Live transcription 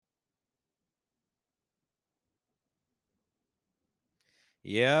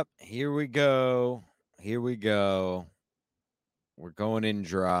Yep, here we go. Here we go. We're going in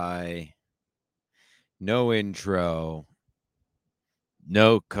dry. No intro.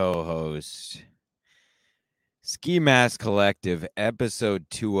 No co-host. Ski Mask Collective, episode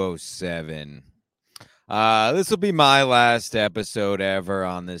 207. This will be my last episode ever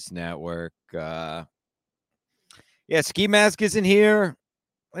on this network. Ski Mask isn't here.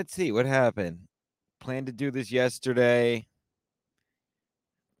 Let's see what happened. Planned to do this yesterday.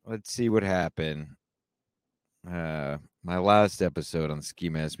 Let's see what happened. My last episode on Ski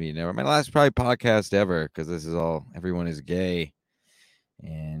Mask Media Network, my last probably podcast ever, because this is all everyone is gay,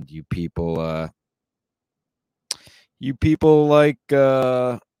 and you people like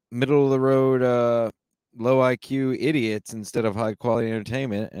middle of the road, low IQ idiots instead of high quality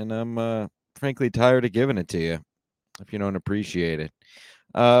entertainment, and I'm frankly tired of giving it to you if you don't appreciate it.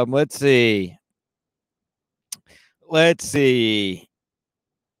 Let's see.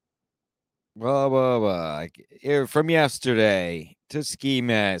 Blah, blah, blah. Here, from yesterday to Ski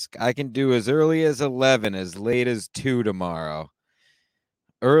Mask, I can do as early as 11, as late as 2 tomorrow.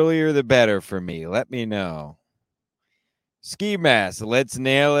 Earlier the better for me. Let me know. Ski Mask, let's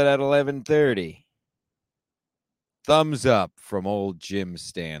nail it at 11:30. Thumbs up from old Jim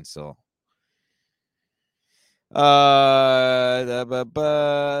Stancil.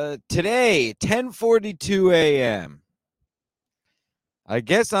 Today, 10:42 a.m. I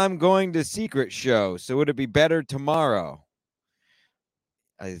guess I'm going to secret show, so would it be better tomorrow?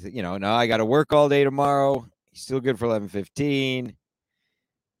 No, I got to work all day tomorrow. He's still good for 11:15.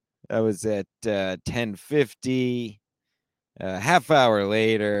 That was at 10:50. Half hour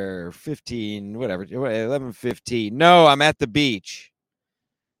later, 15, whatever, 11:15. No, I'm at the beach.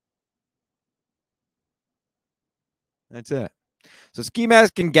 That's it. So Ski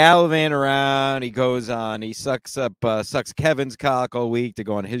Mask can gallivant around. He goes on. He sucks Kevin's cock all week to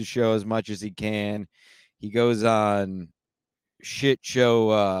go on his show as much as he can. He goes on shit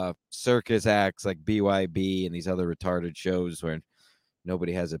show circus acts like BYB and these other retarded shows where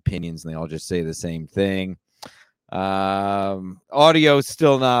nobody has opinions and they all just say the same thing. Audio's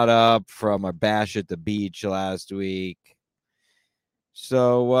still not up from a bash at the beach last week.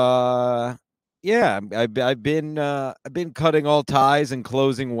 So I've been cutting all ties and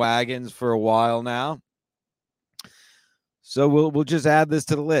closing wagons for a while now. So we'll just add this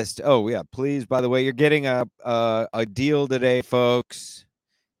to the list. Oh yeah, please. By the way, you're getting a deal today, folks.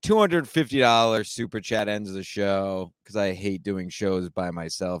 $250 super chat ends the show because I hate doing shows by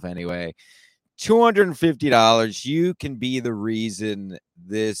myself anyway. $250. You can be the reason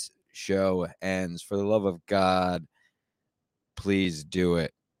this show ends. For the love of God, please do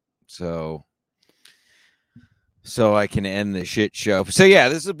it. So I can end the shit show. So yeah,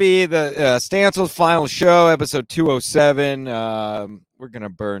 this will be the Stancil's final show, episode 207. We're going to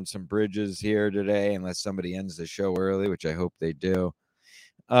burn some bridges here today unless somebody ends the show early, which I hope they do.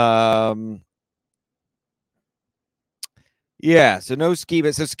 Yeah, so no Ski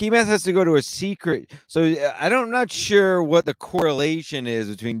Mask. So Ski Mask has to go to a secret. So I'm not sure what the correlation is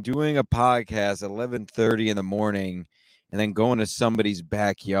between doing a podcast at 11:30 in the morning and then going to somebody's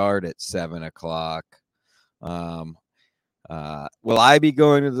backyard at 7 o'clock. Will I be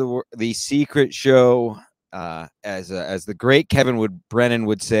going to the secret show? As the great Brennan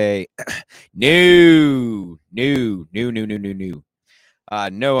would say, no.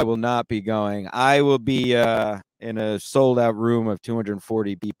 No, I will not be going. I will be in a sold out room of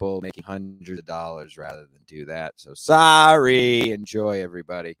 240 people making hundreds of dollars rather than do that. So sorry. Enjoy,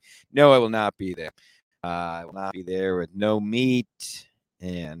 everybody. No, I will not be there. I will not be there with no meat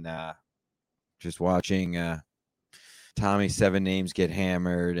and just watching Tommy Seven Names get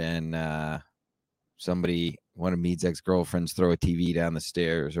hammered and one of Mead's ex-girlfriends throw a TV down the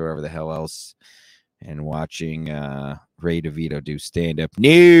stairs or whatever the hell else, and watching Ray DeVito do stand-up.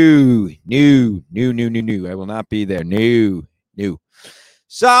 No. I will not be there. No.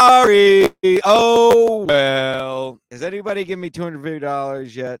 Sorry. Oh, well. Has anybody given me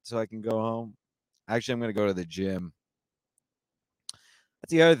 $250 yet so I can go home? Actually, I'm going to go to the gym.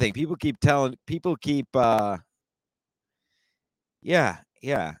 That's the other thing. People keep Stevie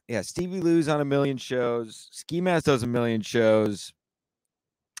Lou's on a million shows. Ski Mask does a million shows.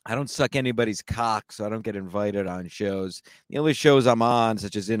 I don't suck anybody's cock, so I don't get invited on shows. The only shows I'm on,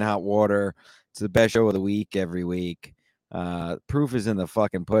 such as In Hot Water, it's the best show of the week every week. Proof is in the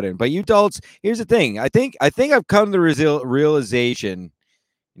fucking pudding. But you adults, here's the thing. I think I've come to realization,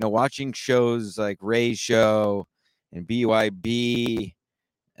 watching shows like Ray's show and BYB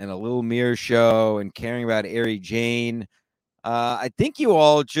and a Little Mirror show and caring about Ari Jane. I think you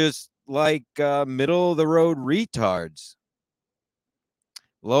all just like middle of the road retards.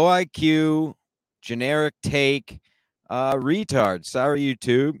 low IQ, generic take, retards. Sorry,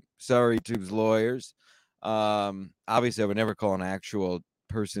 YouTube. Sorry, YouTube's lawyers. Obviously, I would never call an actual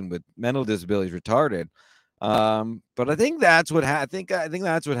person with mental disabilities retarded. But I think that's what I think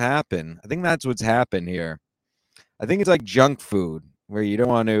that's what happened. I think that's what's happened here. I think it's like junk food where you don't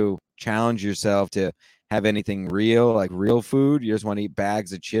want to challenge yourself to have anything real, like real food. You just want to eat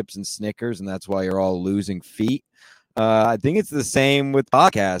bags of chips and Snickers, and that's why you're all losing feet. I think it's the same with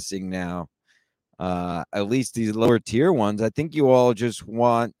podcasting now. At least these lower tier ones. I think you all just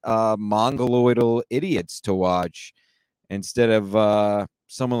want mongoloidal idiots to watch instead of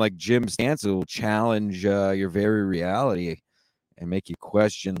someone like Jim Stancil challenge your very reality and make you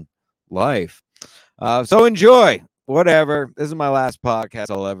question life. So enjoy. Whatever. This is my last podcast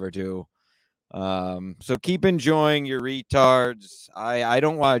I'll ever do. So keep enjoying your retards. I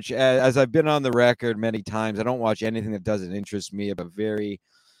don't watch, as I've been on the record many times, I don't watch anything that doesn't interest me. I have a very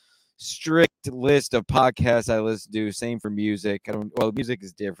strict list of podcasts I listen to. Same for music. Music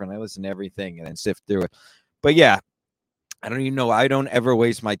is different. I listen to everything and then sift through it. But yeah, I don't even know. I don't ever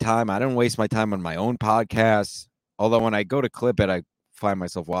waste my time. I don't waste my time on my own podcasts. Although when I go to clip it, I find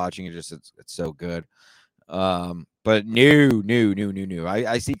myself watching it. It's so good. But new.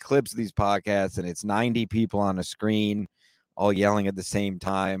 I see clips of these podcasts and it's 90 people on a screen all yelling at the same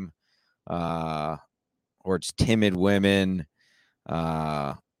time. Or it's timid women.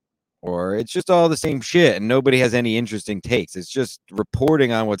 Or it's just all the same shit and nobody has any interesting takes. It's just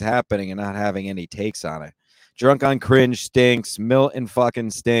reporting on what's happening and not having any takes on it. Drunk on Cringe stinks. Milton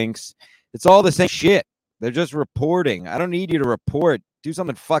fucking stinks. It's all the same shit. They're just reporting. I don't need you to report. Do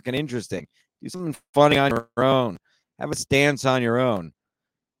something fucking interesting. Do something funny on your own. Have a stance on your own.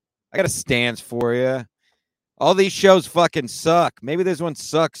 I got a stance for you. All these shows fucking suck. Maybe this one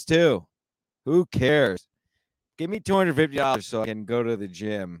sucks too. Who cares? Give me $250 so I can go to the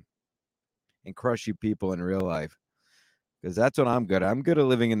gym and crush you people in real life. Because that's what I'm good at. I'm good at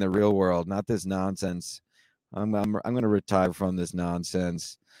living in the real world, not this nonsense. I'm going to retire from this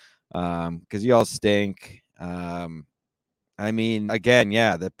nonsense because you all stink. I mean, again,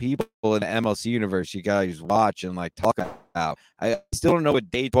 yeah, the people in the MLC universe you guys watch and like talk about. I still don't know what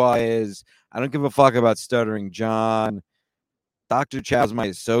Detroit is. I don't give a fuck about Stuttering John. Dr. Chow's my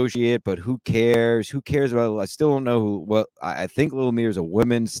associate, but who cares? Who cares about? I still don't know what. I think Little Mir's a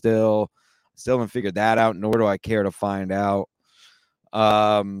woman still. Still haven't figured that out, nor do I care to find out.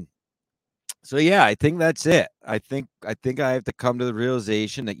 So yeah, I think that's it. I think I have to come to the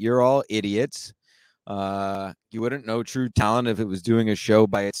realization that you're all idiots. You wouldn't know true talent if it was doing a show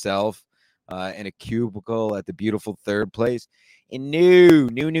by itself in a cubicle at the beautiful Third Place. And no,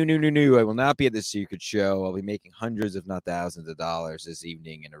 I will not be at the secret show. I'll be making hundreds, if not thousands of dollars this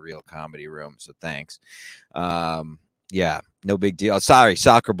evening in a real comedy room. So thanks. Yeah, no big deal. Sorry,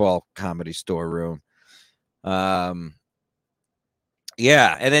 soccer ball comedy store room.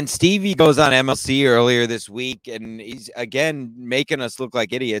 Yeah, and then Stevie goes on MLC earlier this week, and he's again making us look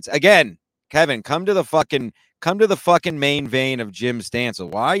like idiots. Again, Kevin, come to the fucking main vein of Jim Stancil.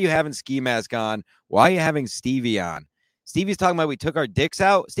 Why are you having Ski Mask on? Why are you having Stevie on? Stevie's talking about we took our dicks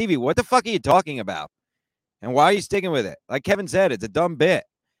out. Stevie, what the fuck are you talking about? And why are you sticking with it? Like Kevin said, it's a dumb bit.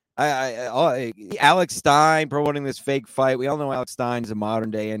 Alex Stein promoting this fake fight. We all know Alex Stein's a modern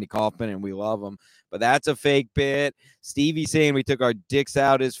day Andy Kaufman, and we love him. But that's a fake bit. Stevie saying we took our dicks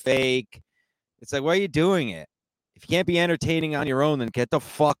out is fake. It's like, why are you doing it? If you can't be entertaining on your own, then get the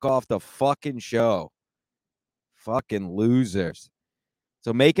fuck off the fucking show. Fucking losers.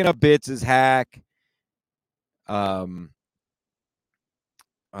 So making up bits is hack.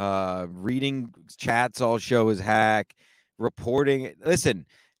 Reading chats all show is hack. Reporting. Listen,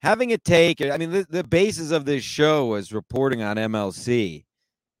 having a take. I mean, the basis of this show was reporting on MLC.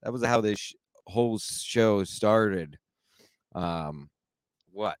 That was how this whole show started.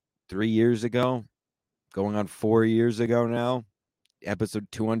 3 years ago? Going on 4 years ago now. Episode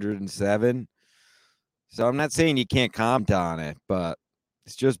 207. So I'm not saying you can't comment on it, but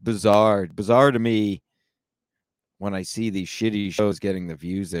it's just bizarre. Bizarre to me when I see these shitty shows getting the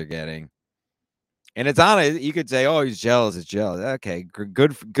views they're getting. And it's on it. You could say, "Oh, he's jealous. It's jealous." Okay,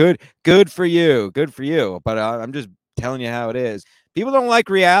 good for you. Good for you. But I'm just telling you how it is. People don't like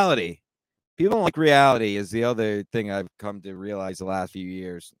reality. People don't like reality is the other thing I've come to realize the last few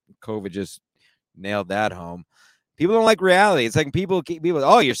years. COVID just nailed that home. People don't like reality. It's like people,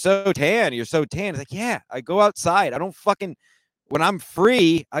 oh, you're so tan. You're so tan. It's like, yeah, I go outside. I don't fucking, when I'm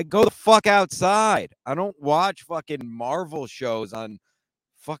free, I go the fuck outside. I don't watch fucking Marvel shows on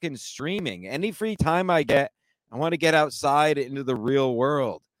fucking streaming. Any free time I get, I want to get outside into the real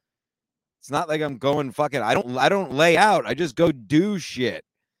world. It's not like I'm going fucking, I don't lay out. I just go do shit.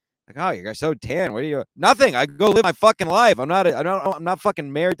 Like, oh, you guys so tan. What are you? Nothing. I go live my fucking life. I'm not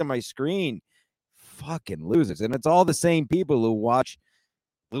fucking married to my screen. Fucking losers. And it's all the same people who watch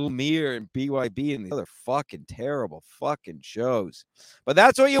Little Mir and BYB and the other fucking terrible fucking shows. But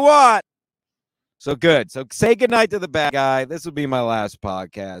that's what you want. So good. So say goodnight to the bad guy. This will be my last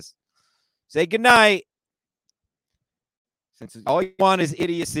podcast. Say goodnight. Since all you want is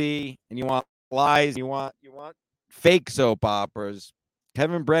idiocy and you want lies, you want fake soap operas.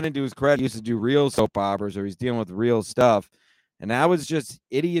 Kevin Brennan, to his credit, used to do real soap operas, or he's dealing with real stuff. And now it's just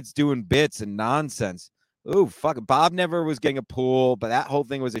idiots doing bits and nonsense. Ooh, fuck. Bob never was getting a pool, but that whole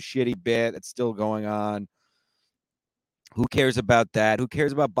thing was a shitty bit. It's still going on. Who cares about that? Who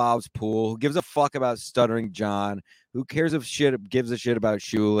cares about Bob's pool? Who gives a fuck about Stuttering John? Who cares if gives a shit about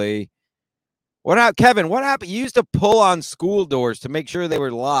Shuley? What happened, Kevin? What happened? You used to pull on school doors to make sure they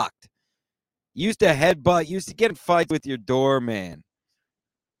were locked. You used to headbutt. You used to get in fights with your doorman.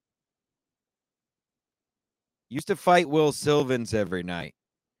 You used to fight Will Sylvans every night.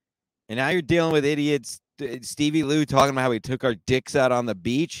 And now you're dealing with idiots. Stevie Lou talking about how he took our dicks out on the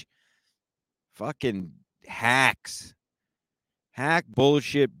beach. Fucking hacks. Hack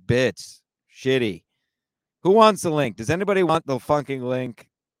bullshit bits. Shitty. Who wants the link? Does anybody want the fucking link?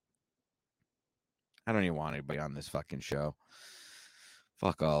 I don't even want anybody on this fucking show.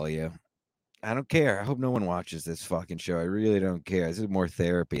 Fuck all of you. I don't care. I hope no one watches this fucking show. I really don't care. This is more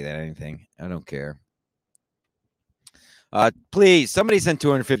therapy than anything. I don't care. Please, somebody send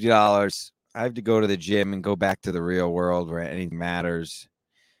 $250. I have to go to the gym and go back to the real world where anything matters.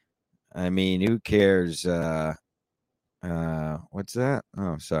 I mean, who cares? What's that?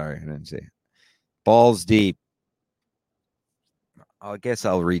 Oh, sorry. I didn't see. Balls deep. I guess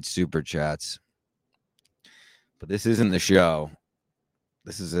I'll read super chats. But this isn't the show.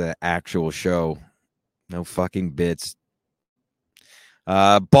 This is an actual show. No fucking bits.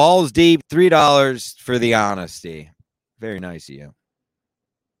 Balls deep, $3 for the honesty. Very nice of you.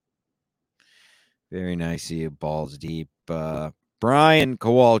 Very nice of you, balls deep. Brian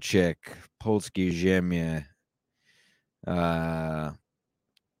Kowalczyk, Polski Ziemia.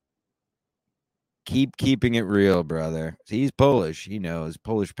 Keeping it real, brother. He's Polish. He knows.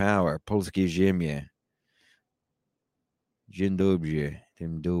 Polish power. Polski Ziemia. Dzień dobry.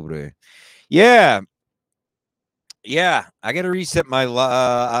 Dzień dobry. Yeah. Yeah. I got to reset my...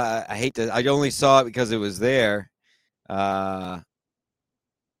 I hate to... I only saw it because it was there. I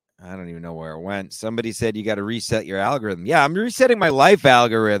don't even know where it went. Somebody said you got to reset your algorithm. Yeah, I'm resetting my life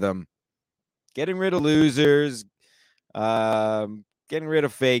algorithm. Getting rid of losers. Getting rid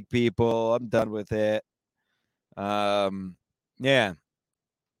of fake people. I'm done with it. Yeah.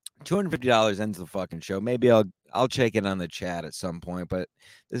 $250 ends the fucking show. Maybe I'll check it on the chat at some point, but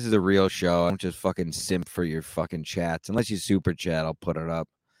this is a real show. I don't just fucking simp for your fucking chats. Unless you super chat, I'll put it up.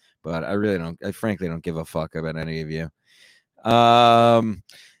 But I frankly don't give a fuck about any of you.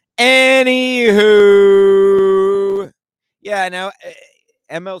 Anywho. Yeah, now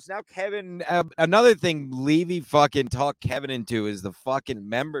ML's now Kevin. Another thing Levy fucking talked Kevin into is the fucking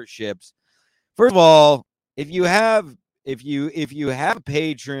memberships. First of all, if you have a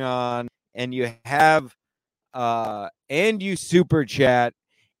Patreon and you have and you super chat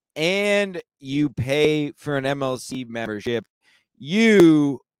and you pay for an MLC membership,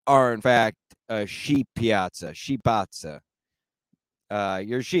 you are in fact a sheepazza.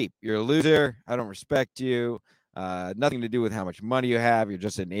 You're a sheep. You're a loser. I don't respect you. Nothing to do with how much money you have. You're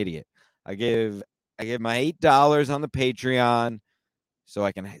just an idiot. I give my $8 on the Patreon so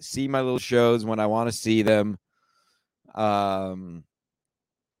I can see my little shows when I want to see them. And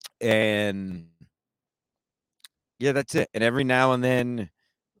yeah, that's it. And every now and then,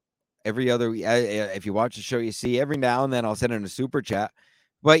 if you watch the show, you see every now and then I'll send in a super chat.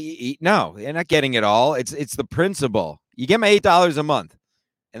 But no, you're not getting it all. It's the principle. You get my $8 a month,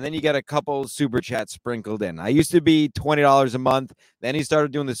 and then you get a couple super chats sprinkled in. I used to be $20 a month. Then he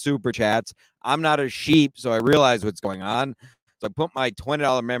started doing the super chats. I'm not a sheep, so I realized what's going on. So I put my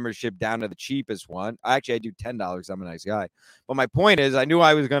 $20 membership down to the cheapest one. Actually, I do $10. I'm a nice guy. But my point is, I knew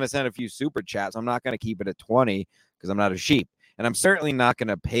I was going to send a few super chats. I'm not going to keep it at 20 because I'm not a sheep. And I'm certainly not going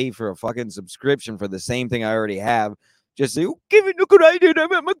to pay for a fucking subscription for the same thing I already have. Just say, oh, Kevin, look what I did.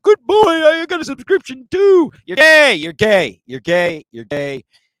 I'm a good boy. I got a subscription too. You're gay. You're gay. You're gay. You're gay.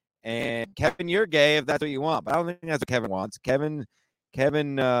 And Kevin, you're gay if that's what you want. But I don't think that's what Kevin wants. Kevin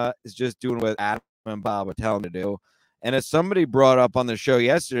is just doing what Adam and Bob would tell him to do. And as somebody brought up on the show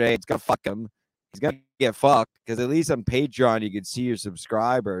yesterday, it's going to fuck him. He's going to get fucked because at least on Patreon, you could see your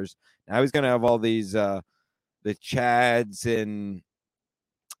subscribers. Now he's going to have all these, the Chads and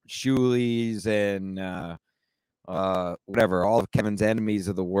Shuleys and whatever, all of Kevin's enemies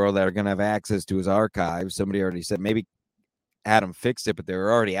of the world that are going to have access to his archives. Somebody already said maybe Adam fixed it, but they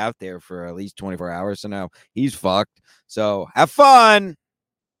were already out there for at least 24 hours. So now he's fucked. So have fun.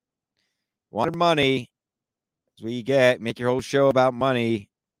 Wanted money. That's what you get. Make your whole show about money.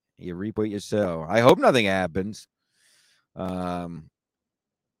 You reap what you sow. I hope nothing happens. But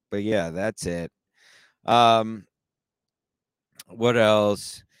yeah, that's it. What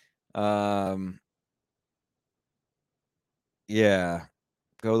else? Yeah,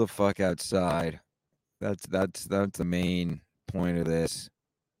 go the fuck outside. That's the main point of this.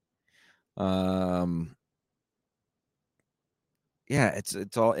 Yeah,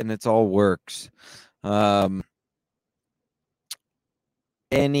 it's all works.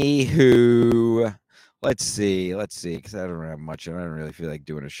 Anywho, let's see, because I don't have much. I don't really feel like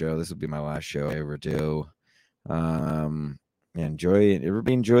doing a show. This will be my last show I ever do. Enjoy it.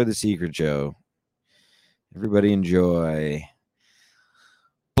 Everybody enjoy the secret show. Everybody enjoy.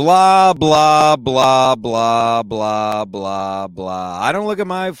 Blah, blah, blah, blah, blah, blah, blah. I don't look at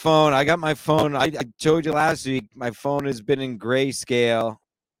my phone. I got my phone. I told you last week, my phone has been in grayscale.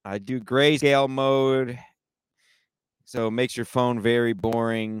 I do grayscale mode. So it makes your phone very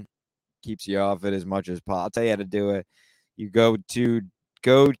boring. Keeps you off it as much as possible. I'll tell you how to do it. You go to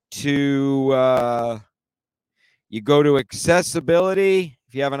accessibility.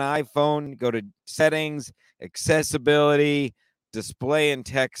 If you have an iPhone, go to settings, accessibility, display and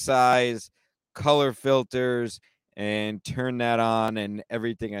text size, color filters, and turn that on, and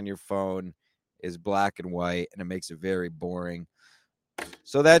everything on your phone is black and white, and it makes it very boring.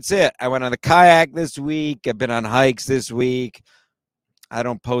 So that's it. I went on a kayak this week. I've been on hikes this week. I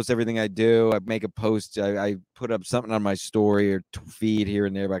don't post everything I do. I make a post. I put up something on my story or feed here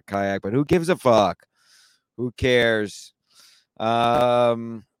and there about kayak, but who gives a fuck? Who cares? All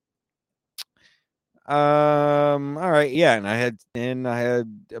right, yeah, and I had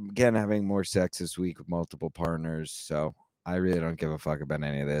again having more sex this week with multiple partners, so I really don't give a fuck about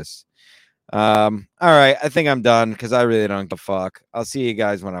any of this. All right, I think I'm done because I really don't give a fuck. I'll see you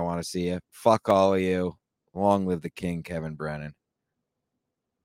guys when I want to see you. Fuck all of you. Long live the king, Kevin Brennan.